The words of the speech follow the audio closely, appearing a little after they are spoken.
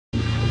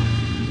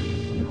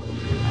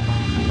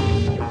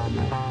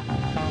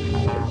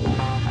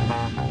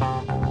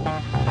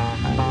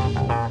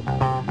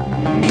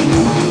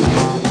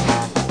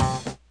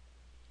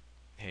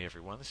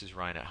everyone. This is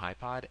Ryan at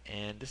HiPod,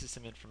 and this is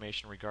some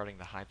information regarding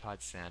the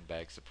HiPod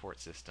Sandbag support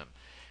system.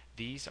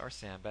 These are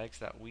sandbags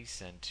that we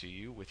send to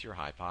you with your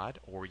HiPod,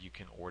 or you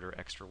can order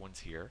extra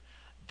ones here.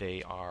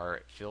 They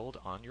are filled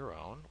on your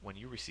own when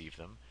you receive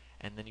them,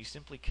 and then you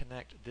simply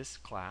connect this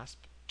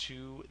clasp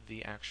to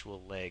the actual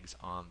legs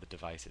on the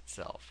device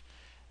itself.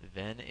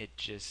 Then it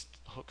just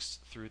hooks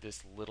through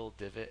this little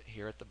divot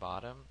here at the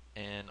bottom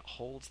and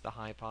holds the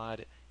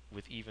HiPod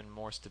with even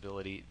more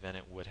stability than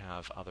it would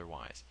have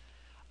otherwise.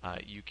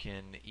 You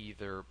can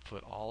either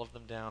put all of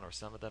them down or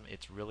some of them.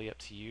 It's really up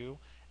to you.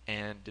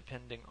 And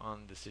depending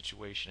on the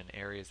situation and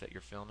areas that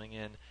you're filming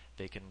in,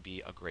 they can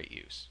be a great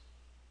use.